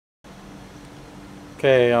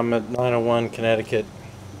Okay, I'm at 901 Connecticut,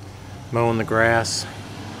 mowing the grass,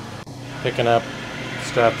 picking up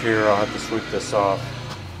stuff here. I'll have to sweep this off.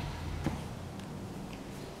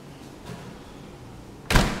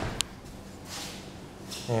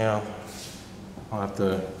 Yeah, I'll have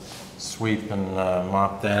to sweep and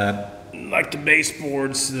mop that. Like the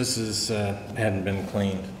baseboards, this is hadn't been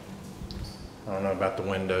cleaned. I don't know about the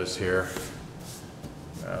windows here.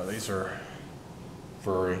 These are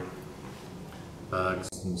furry bugs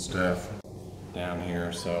and stuff down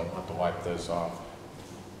here, so I'll have to wipe those off.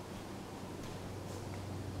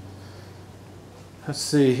 Let's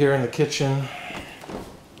see, here in the kitchen,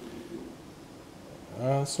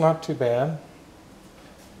 it's not too bad.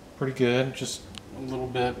 Pretty good, just a little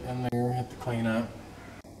bit in there, have to clean up.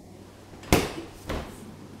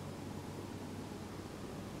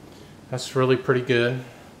 That's really pretty good.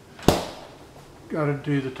 Got to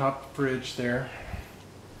do the top of the fridge there.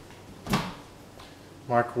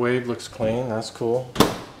 Microwave looks clean, that's cool.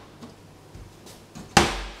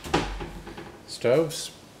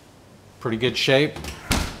 Stove's pretty good shape.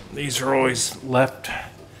 These are always left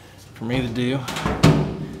for me to do.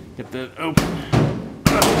 Get that open.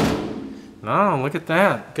 No, look at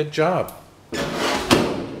that. Good job.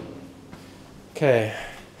 Okay,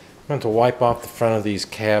 I'm going to wipe off the front of these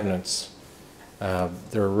cabinets.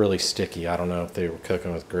 They're really sticky. I don't know if they were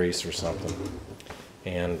cooking with grease or something.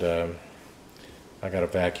 And I got to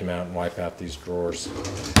vacuum out and wipe out these drawers.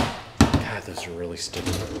 God, those are really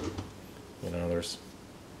sticky. You know, there's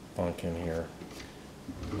funk in here.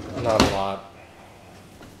 Not a lot.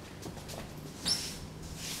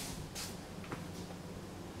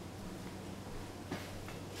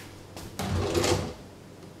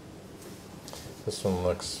 This one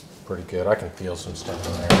looks pretty good. I can feel some stuff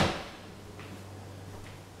in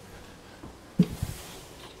there.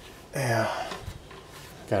 Yeah.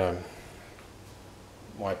 Gotta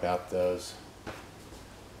wipe out those.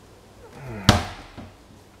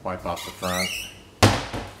 Wipe off the front.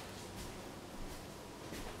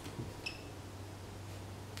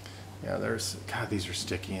 Yeah, God, these are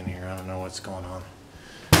sticky in here. I don't know what's going on.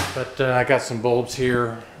 But I got some bulbs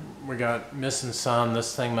here. We got missing some.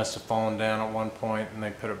 This thing must have fallen down at one point and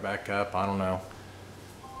they put it back up. I don't know.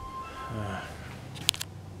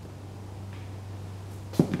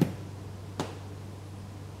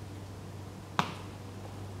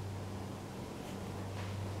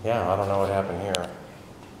 Yeah, I don't know what happened here.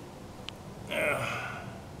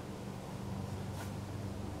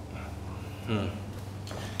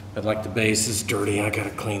 But like the base is dirty, I gotta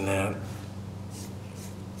clean that.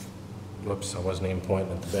 Whoops, I wasn't even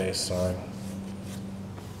pointing at the base, sorry.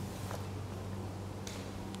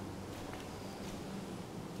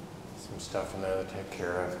 Some stuff in there to take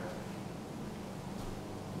care of.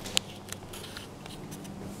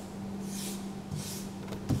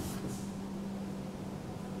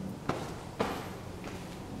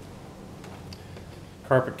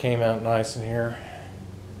 Carpet came out nice in here,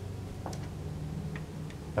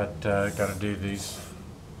 but got to do these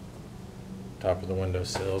top of the window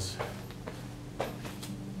sills.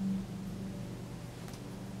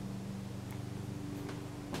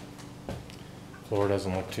 Floor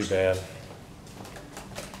doesn't look too bad.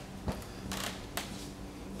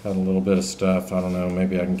 Got a little bit of stuff. I don't know.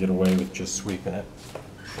 Maybe I can get away with just sweeping it.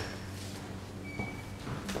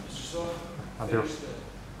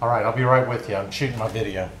 All right, I'll be right with you. I'm shooting my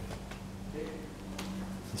video.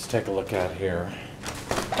 Let's take a look out here.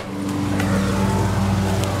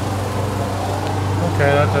 Okay,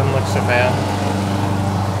 that doesn't look so bad.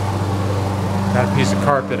 Got a piece of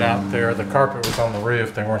carpet out there. The carpet was on the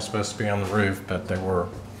roof. They weren't supposed to be on the roof, but they were.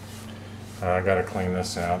 I got to clean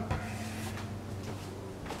this out.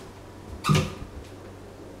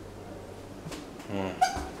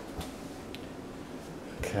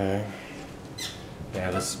 Okay. Yeah,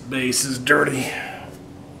 this base is dirty.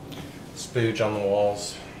 Spooge on the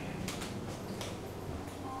walls.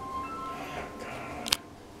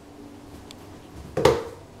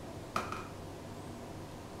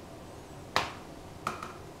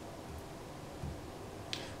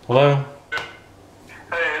 Hello?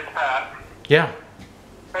 Hey, it's Pat. Yeah.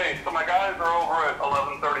 Hey, so my guys are over at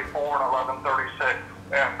 1134 and 1136,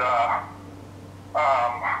 and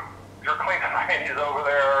your cleaning lady is over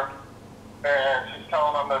there, and she's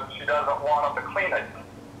telling them that she doesn't want them to clean it.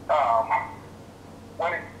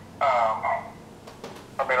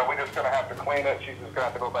 I mean, are we just going to have to clean it? She's just going to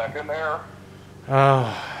have to go back in there?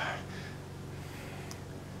 I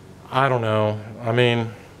don't know. I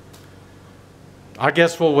mean, I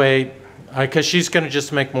guess we'll wait, because she's going to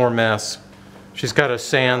just make more mess. She's got to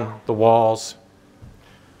sand the walls.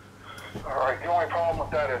 All right, the only problem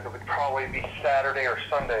that is, it would probably be Saturday or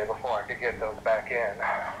Sunday before I could get those back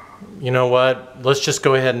in. You know what? Let's just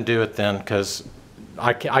go ahead and do it then, because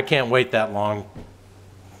I can't wait that long.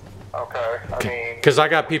 Okay, I mean, Because I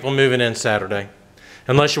got people moving in Saturday.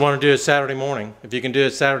 Unless you want to do it Saturday morning. If you can do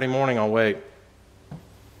it Saturday morning, I'll wait.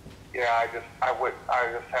 yeah, I just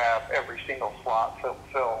have every single slot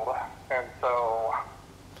filled, and so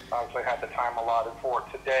I actually had the time allotted for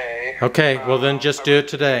today. Okay, well then just do it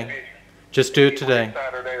today. Just do it today.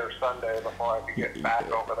 Saturday or Sunday before I could get back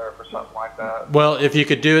over there for something like that. Well, if you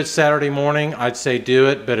could do it Saturday morning, I'd say do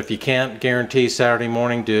it. But if you can't guarantee Saturday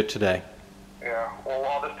morning, do it today. Yeah, well,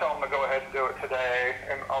 I'll just tell them to go ahead and do it today,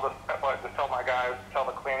 and I'll just tell my guys, tell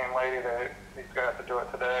the cleaning lady that he's going to have to do it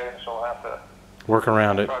today, and she'll have to Work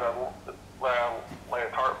around it. try to lay a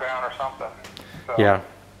tarp down or something. So, Yeah.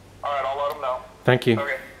 all right, I'll let them know. Thank you.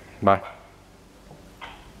 Okay. Bye.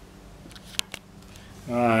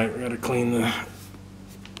 All right, we gotta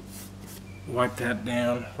wipe that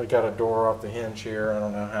down. We got a door off the hinge here. I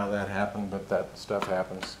don't know how that happened, but that stuff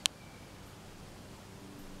happens.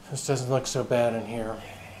 This doesn't look so bad in here.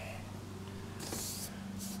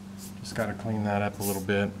 Just gotta clean that up a little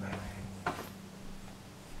bit.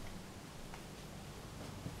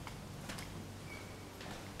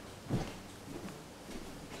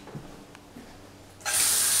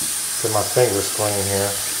 Get my fingers clean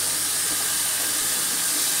here.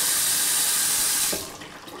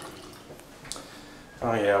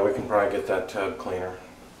 Oh yeah, we can probably get that tub cleaner.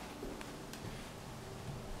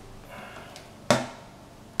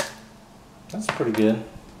 That's pretty good.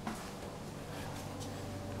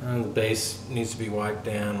 And the base needs to be wiped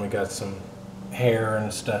down. We got some hair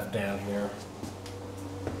and stuff down here.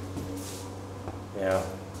 Yeah,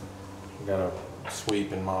 we gotta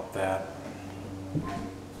sweep and mop that.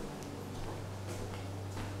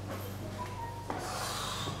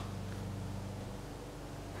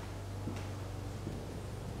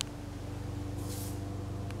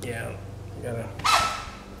 Yeah, you gotta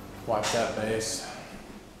wipe that base.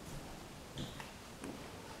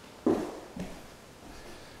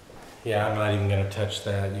 Yeah, I'm not even gonna touch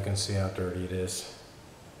that. You can see how dirty it is.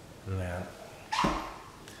 And that.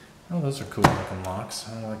 Oh, those are cool looking locks.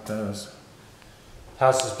 I like those.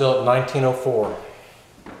 House was built in 1904.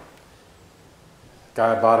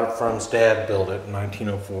 Guy bought it from his dad, built it in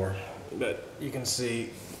 1904. But you can see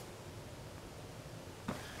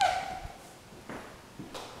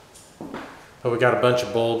but we got a bunch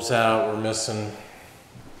of bulbs out. We're missing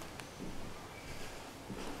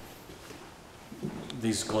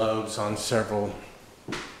these globes on several.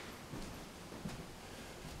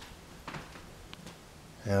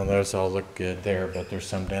 Yeah, those all look good there, but there's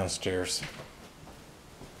some downstairs.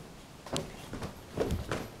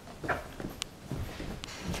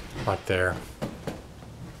 Like there.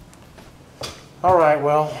 All right,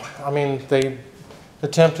 well, I mean, they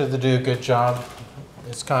attempted to do a good job.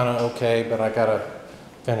 It's kind of okay, but I gotta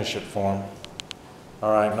finish it for them.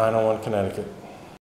 All right, 901 Connecticut.